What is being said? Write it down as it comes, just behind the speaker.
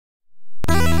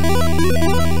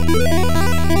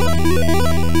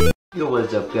Yo,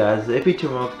 what's up guys?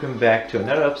 Welcome back to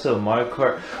another episode of Mario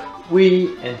Kart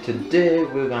Wii, and today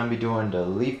we're gonna be doing the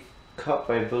Leaf Cup,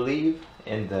 I believe,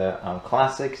 in the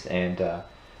classics, and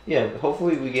yeah,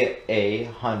 hopefully we get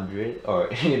 100, or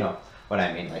you know what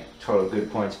I mean, like total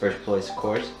good points, first place of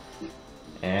course.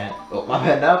 And oh my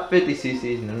bad, not 50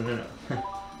 cc's, no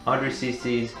 100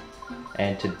 cc's.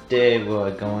 And today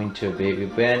we're going to baby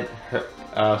bend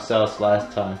ourselves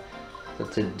last time, so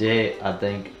today I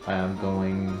think I'm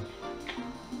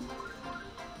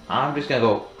just gonna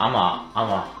go. I'm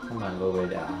gonna go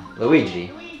with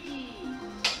Luigi.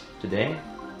 Today,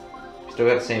 still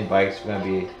got the same bikes. We're gonna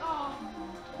be.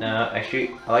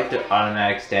 Actually, I like the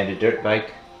automatic standard dirt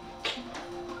bike.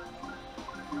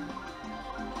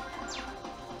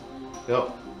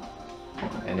 Go.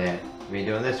 And then we're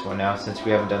doing this one now since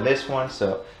we haven't done this one.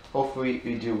 So hopefully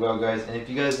we do well, guys. And if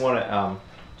you guys want to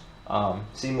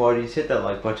see more of these, hit that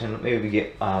like button. Maybe we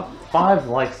get 5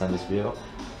 likes on this video.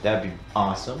 That'd be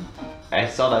awesome. I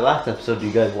saw that last episode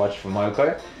you guys watched from Mario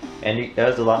Kart, and there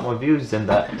was a lot more views than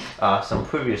that some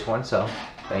previous ones. So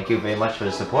thank you very much for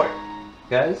the support,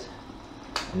 guys.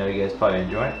 I know you guys probably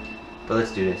enjoy it, but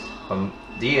let's do this from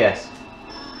DS.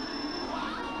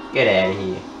 Get out of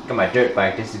here! Look at my dirt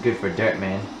bike. This is good for dirt,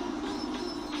 man.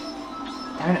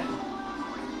 Darn it!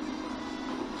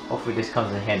 Hopefully this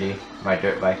comes in handy. My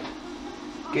dirt bike.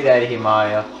 Get out of here,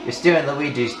 Mario. You're still in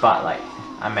Luigi's spotlight.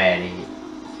 I'm out of here.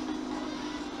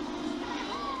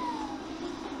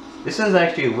 This is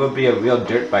actually will be a real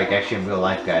dirt bike actually in real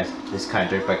life, guys. This kind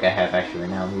of dirt bike I have actually right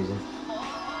now I'm using.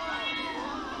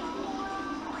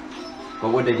 But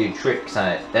would they do tricks on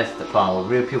it? That's the problem. Will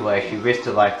real people actually risk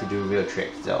their life to do real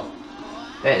tricks though?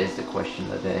 That is the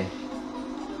question of the day.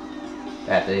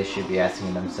 That they should be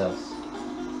asking themselves.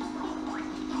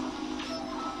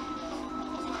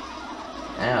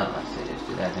 I don't know if they just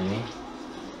do that to me.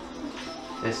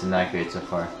 This is not good so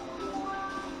far.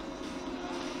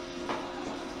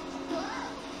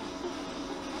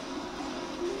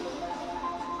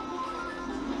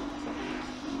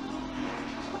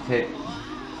 Okay.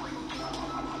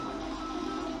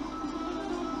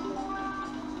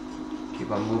 Keep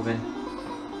on moving.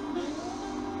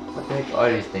 What the heck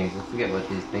are these things? I forget what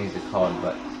these things are called,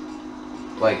 but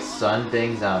like sun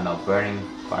things, I don't know, burning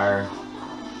fire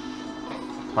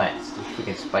plants. These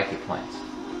freaking spiky plants.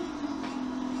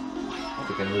 I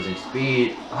think I'm losing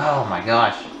speed. Oh my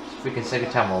gosh. It's freaking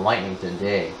second time with lightning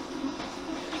today.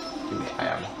 Give me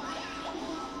ammo.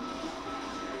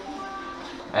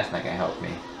 That's not gonna help me.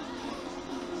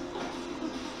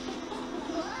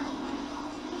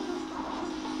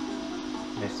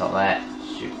 Missed all that.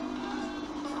 Shoot.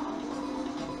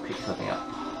 Pick something up.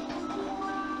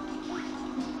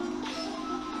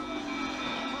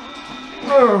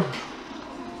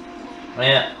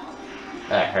 Yeah.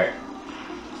 That hurt.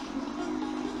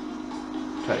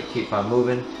 Try to keep on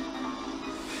moving.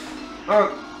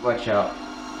 Oh, watch out.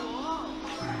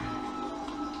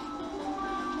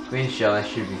 Green shell, that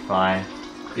should be fine.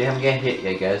 You haven't get hit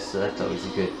yet, guys, so that's always a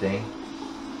good thing.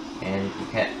 And you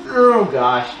can't. Oh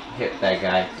gosh, hit that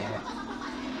guy. Damn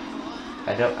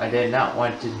it. I did not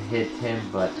want to hit him,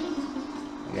 but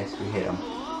I guess we hit him.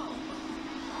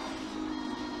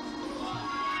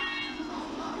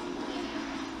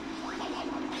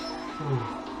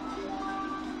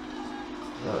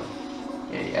 Oh,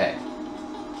 yeah.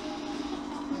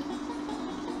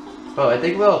 Oh, I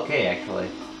think we're okay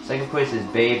actually. Second place is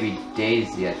Baby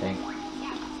Daisy, I think.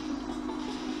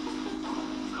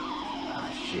 Oh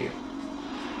shoot.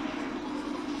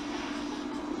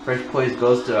 First place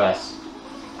goes to us.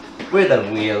 With a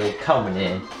wheelie coming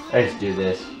in. Let's do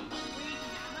this.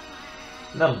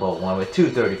 Number 1 with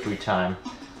 2:33 time.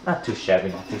 Not too shabby,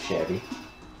 not too shabby.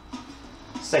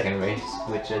 Second race,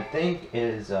 which I think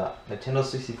is Nintendo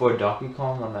 64 Donkey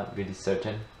Kong. I'm not really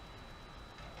certain.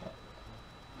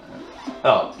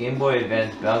 Oh, Game Boy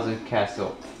Advance Bowser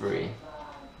Castle free.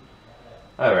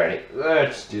 Alrighty,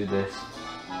 let's do this.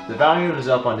 The volume is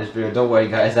up on this video. Don't worry,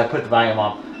 guys. I put the volume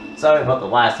on. Sorry about the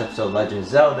last episode, Legend of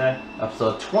Zelda,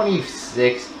 episode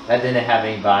 26. That didn't have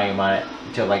any volume on it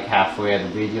until like halfway of the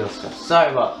video. So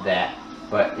sorry about that.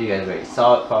 But you guys already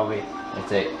saw it probably.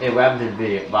 It wrapped the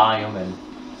video volume, and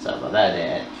sorry about that.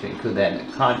 I should include that in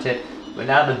the content. But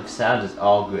now the sound is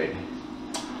all good.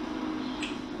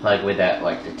 Like with that,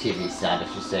 like the TV sound, I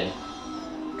should say,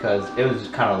 because it was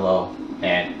kind of low,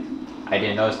 and I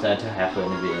didn't notice that until halfway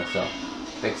in the video. So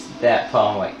fix that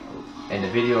problem. Like in the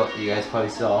video, you guys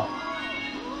probably saw.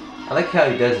 I like how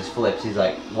he does his flips. He's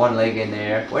like one leg in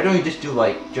there. Why don't you just do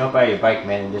like jump out of your bike,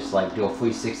 man, and just like do a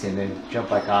 360 and then jump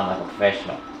back on like a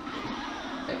professional?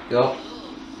 There you go.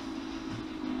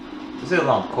 This is a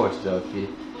long course though. If you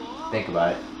think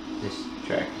about it. This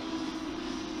track.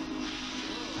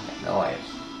 I have no idea.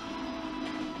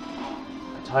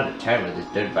 It's hard to turn with this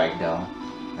dirt bike though.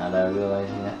 Now that I'm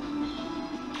realizing that.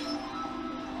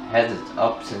 It has its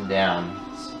ups and downs.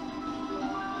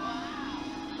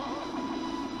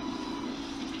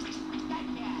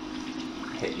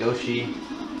 Hit Yoshi.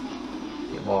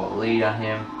 Get more lead on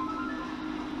him.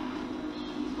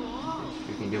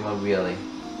 We can do more wheelie.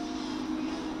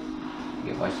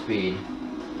 Get more speed.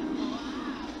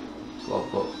 Go,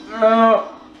 go. No!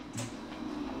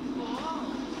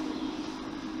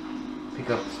 Pick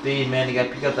up speed, man. You gotta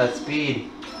pick up that speed.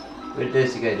 With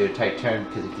this, you gotta do a tight turn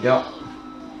because if you don't,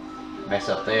 mess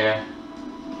up there.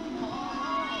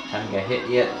 Haven't got hit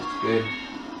yet. That's good.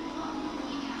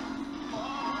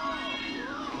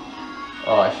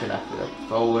 Oh, I should not put it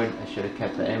forward. I should have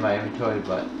kept that in my inventory,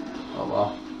 but oh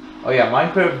well. Oh yeah,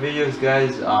 Minecraft videos,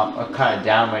 guys, are kind of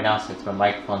down right now since my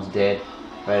microphone's dead.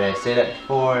 But I said that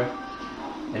before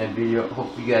in a video.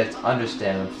 Hope you guys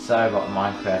understand. I'm sorry about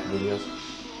Minecraft videos,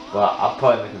 but I'll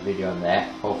probably make a video on that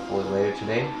hopefully later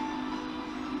today.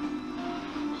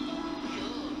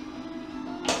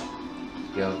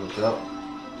 Go, go, go.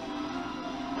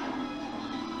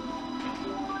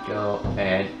 Go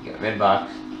and get red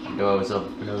box. The door was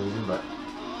open for no reason, but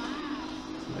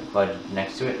my budget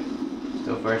next to it.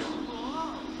 Still first.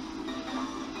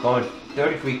 Going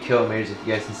 33 kilometers, if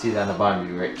you guys can see that on the bottom of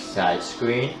your right side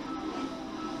screen.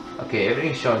 Okay,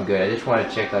 everything's showing good. I just want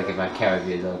to check like if my camera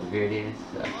view is over here. It is.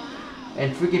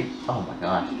 And freaking, oh my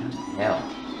gosh, what the hell?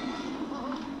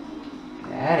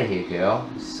 Get out of here, girl.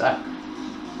 You suck.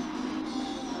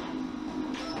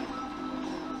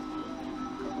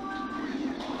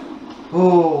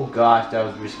 Oh gosh, that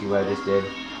was risky what I just did.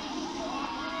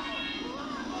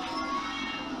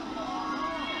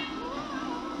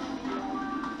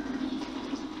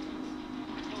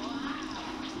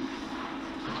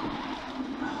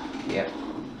 Yep.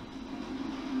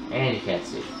 And you can't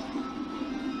see.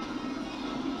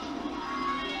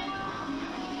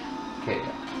 Okay.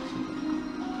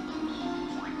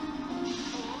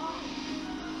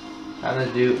 How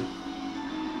to do?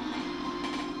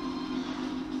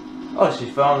 Oh, she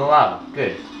fell in the lava.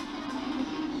 Good.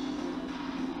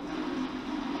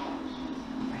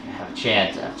 I have a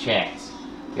chance. I have a chance.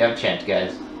 We have a chance,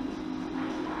 guys.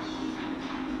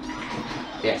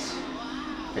 Yes.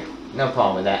 No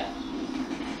problem with that.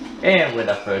 And with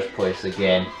our first place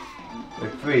again.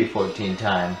 With 3:14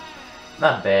 time.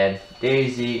 Not bad.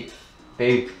 Daisy.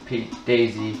 Baby Pete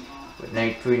Daisy. With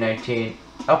 3:19.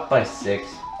 Up by 6.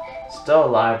 Still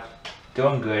alive.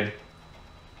 Doing good.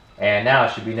 And now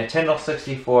it should be Nintendo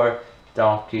 64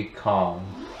 Donkey Kong.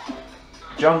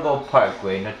 Jungle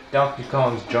Parkway. Donkey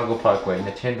Kong's Jungle Parkway.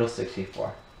 Nintendo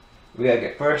 64. We gotta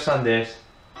get first on this,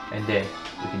 and then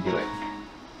we can do it.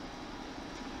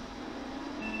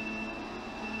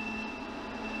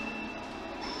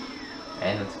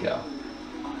 And let's go.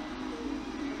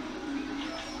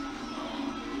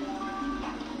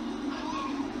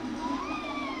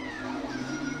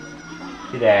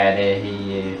 Get out of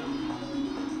here.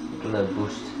 A little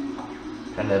boost.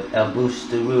 Kind of a boost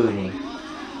to Rooney.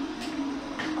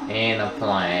 And I'm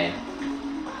flying.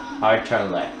 Hard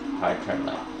turn left. Hard turn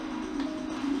left.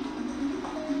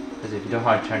 Because if you do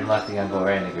hard turn left, you're gonna go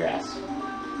right in the grass.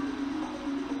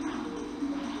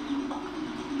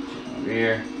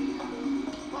 Rear.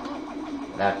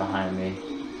 That behind me.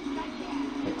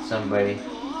 Hit somebody.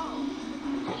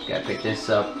 Just gotta pick this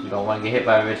up. You don't want to get hit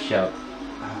by a red shell.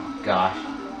 Oh gosh.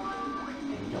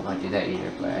 You don't want to do that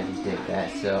either, but I just did that.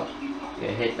 So, get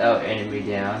hit that enemy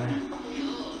down.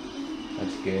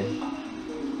 That's good.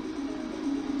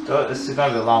 So this is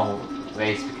gonna be a long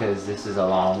race because this is a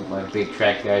long, like, big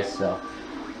track, guys. So,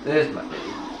 there's my.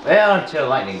 Well, until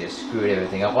lightning just screwed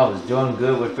everything up. I was doing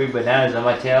good with 3 bananas on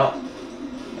my tail,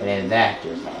 and then that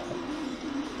just happened.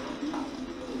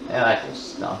 Yeah, that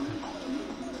just stunk.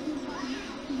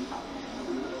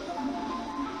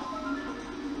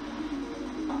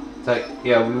 It's like,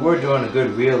 yeah, we were doing a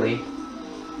good wheelie.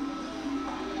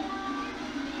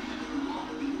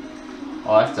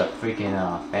 Oh, that's a freaking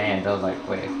fan. I was like,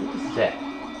 wait, who's that?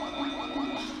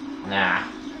 Nah.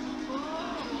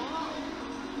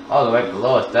 All the way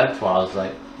below us, that's why I was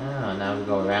like, oh, now we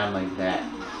go around like that.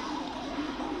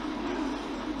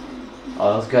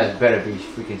 Oh, those guys better be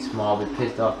freaking small. Be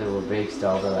pissed off they were big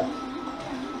still. They're like,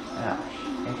 oh,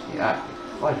 actually,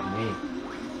 what do you mean?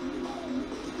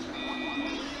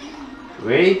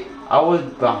 Really? I was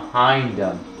behind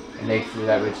them, and they threw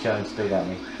that red shell and still got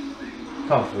me.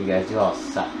 Come for you guys, you all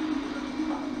suck.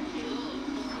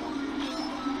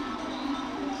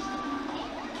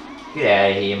 Get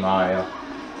out of here, Mario.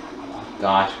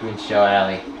 gosh, Green Shell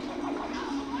Alley.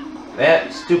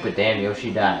 That stupid damn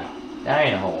Yoshi died. Die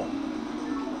in a hole.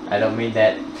 I don't mean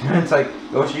that. It's like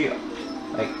Yoshi,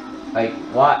 like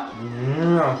what?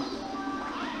 No.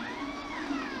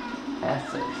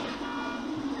 That's it.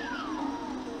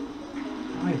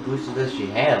 How many boosters does she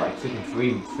have? Like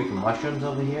freaking mushrooms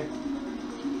over here.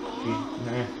 She's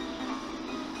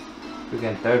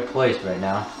freaking third place right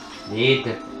now. Need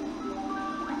to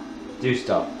do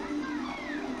stuff.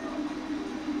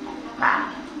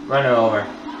 Run her over.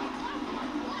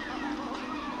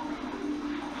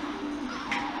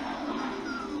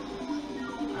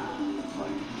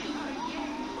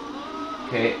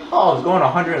 Okay. Oh, it's going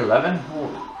 111?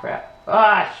 Holy crap.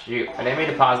 Ah, shoot. I didn't mean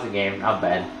to pause the game. Not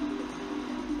bad.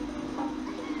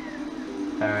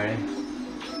 Alright.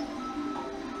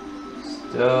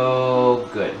 Still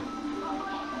good.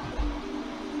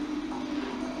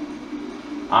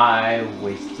 I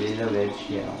wasted a red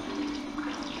shell.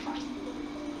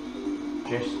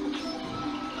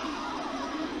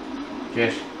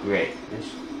 Just great.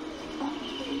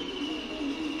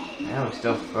 Now we're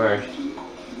still first.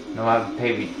 No, I have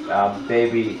baby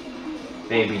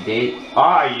date.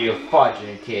 Are you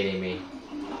fucking kidding me?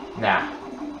 Nah.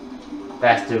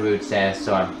 That's the rude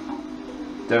sandstorm.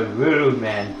 The rude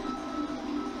man.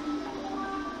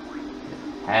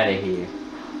 Out of here.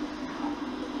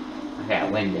 I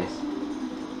gotta win this.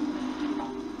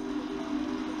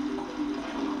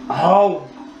 Oh!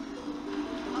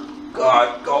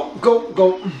 God,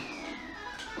 go!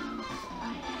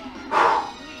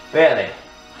 Barely.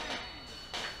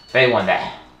 They won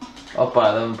that. Up by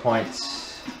 11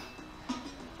 points.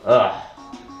 Ugh.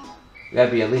 You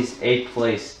gotta be at least 8th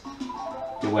place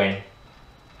to win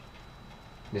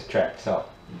this track. So,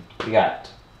 we got,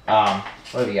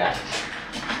 what do we got?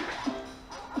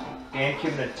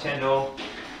 GameCube, Nintendo,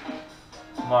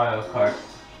 Mario Kart.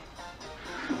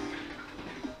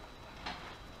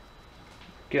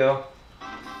 Go.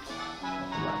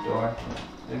 Open that door.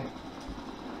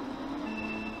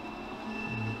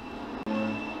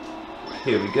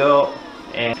 Here we go.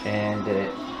 And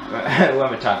what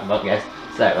am I talking about, guys?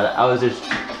 Sorry about that. I was just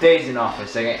phasing off for a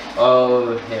second.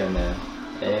 Oh, hell no.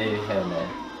 Hey, hell no.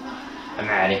 I'm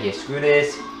out of here. Screw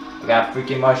this. I got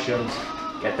freaking mushrooms.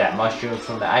 Got that mushrooms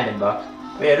from the item box.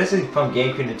 But yeah, this is from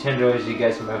GameCube Nintendo, as you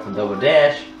guys remember from Double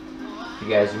Dash. If you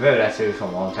guys remember that series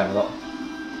from a long time ago.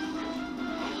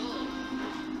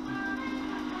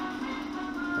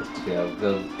 Let's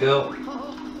go.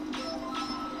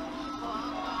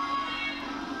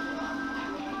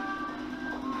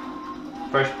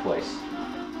 First place.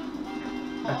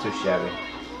 Not too shabby.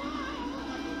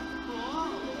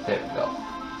 There we go.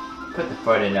 Put the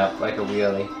front end up like a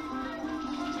wheelie.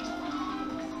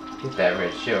 Get that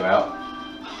red shell out.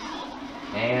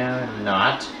 And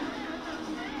not.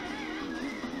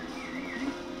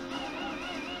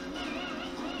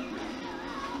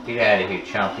 Get out of here,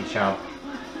 chompy chomp.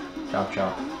 Chomp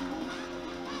chomp.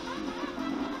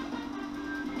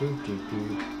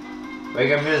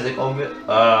 Regular music. Oh,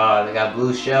 they got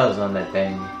blue shells on that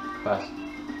thing. Across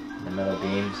the metal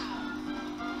beams.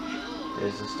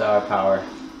 There's the star power.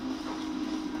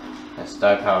 That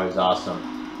star power is awesome.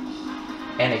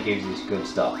 And it gives you good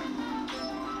stuff.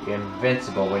 You're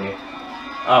invincible when you...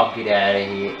 Oh, get out of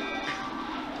here.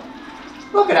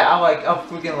 Look at that. I'm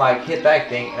freaking like hit that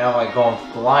thing and I'm like going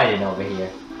flying over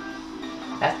here.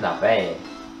 That's not bad.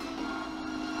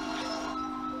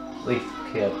 Leaf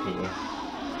kill here.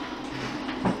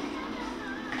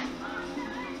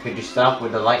 Could you stop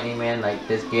with the lightning, man? Like,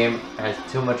 this game has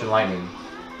too much lightning.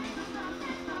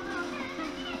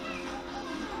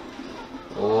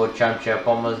 Oh, Chomp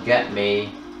almost got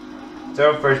me.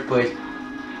 Third first place.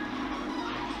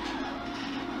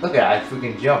 Look at that, I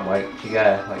freaking jump, like, you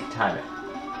gotta, like, time it.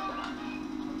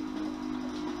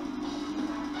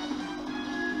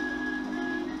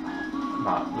 Come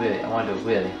on, really, I wanna do it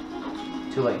really.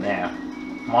 Too late now.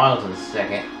 Miles in a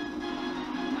second.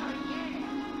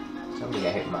 Somebody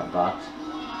got hit in my box.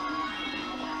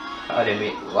 Oh, didn't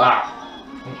mean. Wow.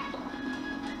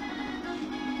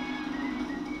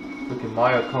 Freaking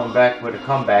Mario coming back with a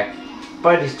comeback.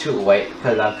 But he's too late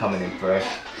because I'm coming in first.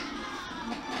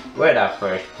 We're that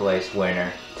first place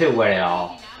winner to win it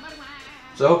all.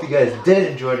 So I hope you guys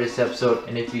did enjoy this episode.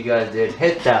 And if you guys did,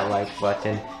 hit that like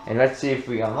button. And let's see if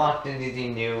we unlocked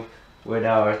anything new with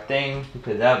our thing.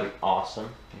 Because that would be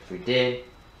awesome if we did.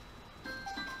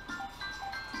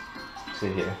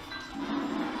 Here.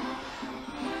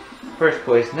 First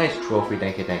place, nice trophy,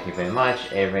 thank you very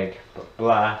much. A-rank,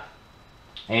 blah.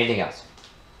 Anything else?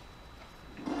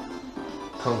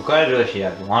 Congratulations, you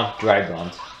have long dry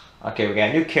bones. Okay, we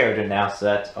got a new character now, so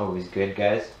that's always good,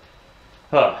 guys.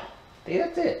 Huh. I think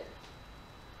that's it.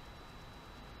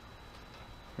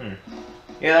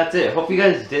 Yeah, that's it. Hope you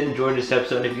guys did enjoy this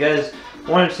episode. If you guys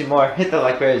want to see more, hit the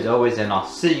like button as always, and I'll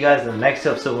see you guys in the next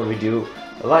episode when we do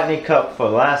a lightning cup for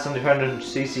the last 100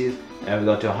 cc's, and we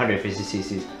go to 150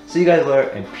 cc's. See you guys later,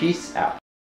 and peace out.